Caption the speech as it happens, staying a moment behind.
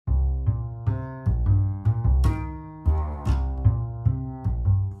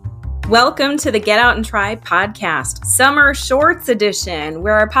Welcome to the Get Out and Try podcast, Summer Shorts Edition,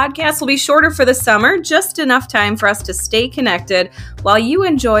 where our podcast will be shorter for the summer, just enough time for us to stay connected while you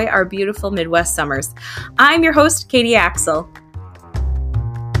enjoy our beautiful Midwest summers. I'm your host, Katie Axel.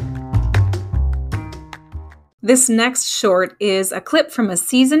 This next short is a clip from a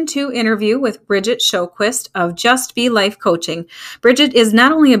season 2 interview with Bridget Sjoquist of Just Be Life Coaching. Bridget is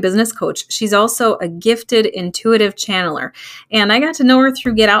not only a business coach, she's also a gifted intuitive channeler. And I got to know her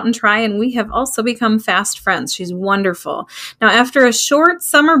through Get Out and Try, and we have also become fast friends. She's wonderful. Now, after a short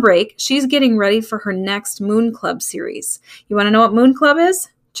summer break, she's getting ready for her next Moon Club series. You want to know what Moon Club is?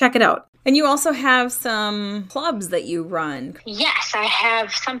 Check it out. And you also have some clubs that you run. Yes, I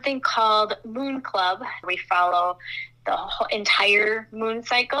have something called Moon Club. We follow the whole entire moon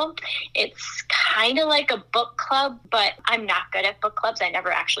cycle. It's kind of like a book club, but I'm not good at book clubs. I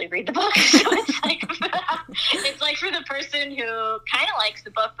never actually read the book. So it's like for the person who kind of likes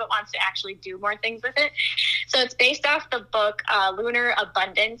the book but wants to actually do more things with it. So it's based off the book Lunar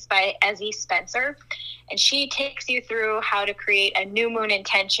Abundance by Ezzy Spencer. And she takes you through how to create a new moon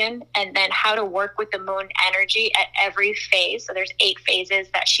intention and then how to work with the moon energy at every phase. So there's 8 phases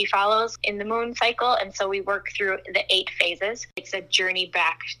that she follows in the moon cycle. And so we work through the 8 phases. It's a journey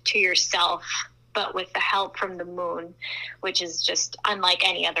back to yourself, but with the help from the moon, which is just unlike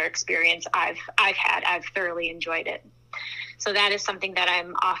any other experience I've had. I've thoroughly enjoyed it. So that is something that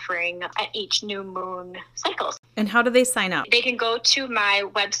I'm offering at each new moon cycle. And how do they sign up? They can go to my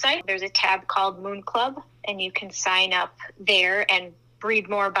website. There's a tab called Moon Club, and you can sign up there and read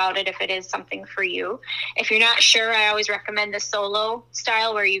more about it if it is something for you. If you're not sure, I always recommend the solo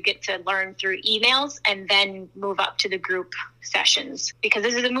style where you get to learn through emails and then move up to the group sessions. Because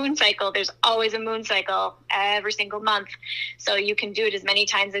this is a moon cycle, there's always a moon cycle every single month. So you can do it as many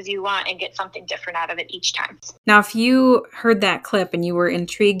times as you want and get something different out of it each time. Now, if you heard that clip and you were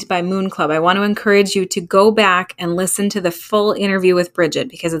intrigued by Moon Club, I want to encourage you to go back and listen to the full interview with Bridget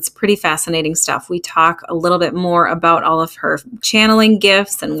because it's pretty fascinating stuff. We talk a little bit more about all of her channeling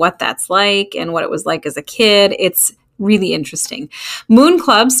gifts and what that's like and what it was like as a kid. It's really interesting. Moon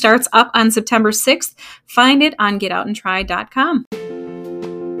Club starts up on September 6th. Find it on getoutandtry.com.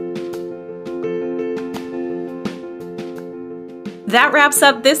 That wraps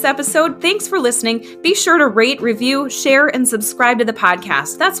up this episode. Thanks for listening. Be sure to rate, review, share, and subscribe to the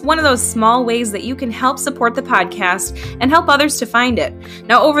podcast. That's one of those small ways that you can help support the podcast and help others to find it.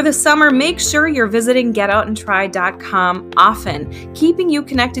 Now, over the summer, make sure you're visiting getoutandtry.com often, keeping you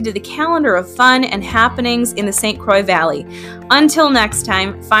connected to the calendar of fun and happenings in the St. Croix Valley. Until next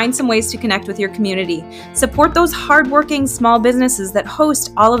time, find some ways to connect with your community. Support those hardworking small businesses that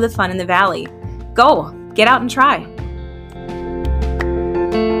host all of the fun in the valley. Go, get out and try.